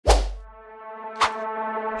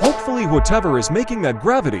Hopefully whatever is making that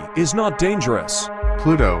gravity is not dangerous.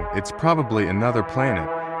 Pluto, it's probably another planet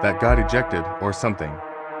that got ejected or something.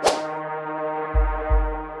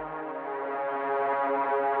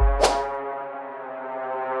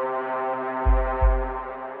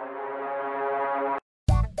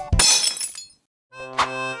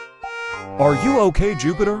 Are you okay,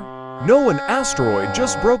 Jupiter? No, an asteroid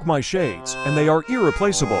just broke my shades, and they are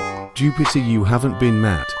irreplaceable. Jupiter, you haven't been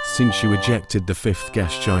mad since you ejected the fifth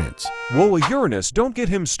gas giant. Whoa, Uranus, don't get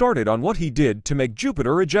him started on what he did to make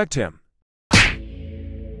Jupiter eject him.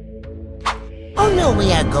 Oh no,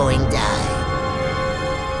 we are going die.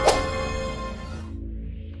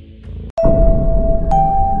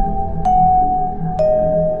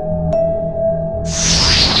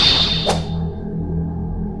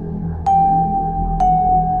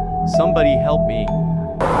 Somebody help me.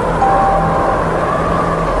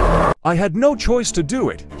 I had no choice to do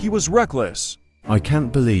it. He was reckless. I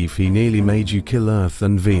can't believe he nearly made you kill Earth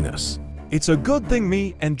and Venus. It's a good thing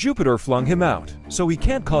me and Jupiter flung him out, so he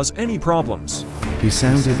can't cause any problems. He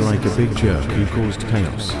sounded like a big jerk who caused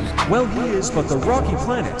chaos. Well, he is, but the rocky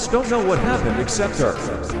planets don't know what happened except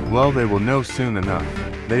Earth. Well, they will know soon enough.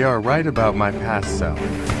 They are right about my past self,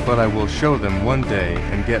 but I will show them one day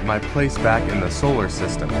and get my place back in the solar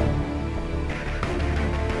system.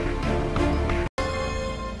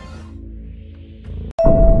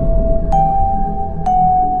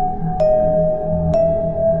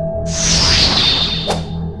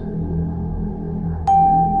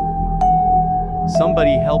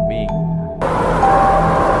 Somebody help me.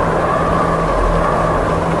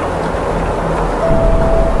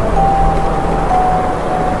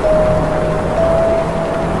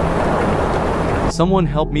 Someone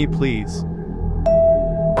help me, please.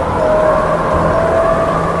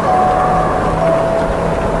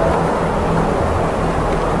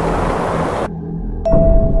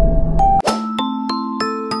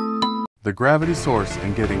 The gravity source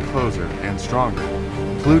is getting closer and stronger.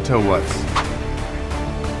 Pluto was.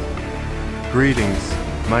 Greetings,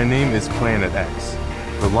 my name is Planet X,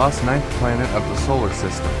 the lost ninth planet of the solar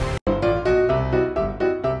system.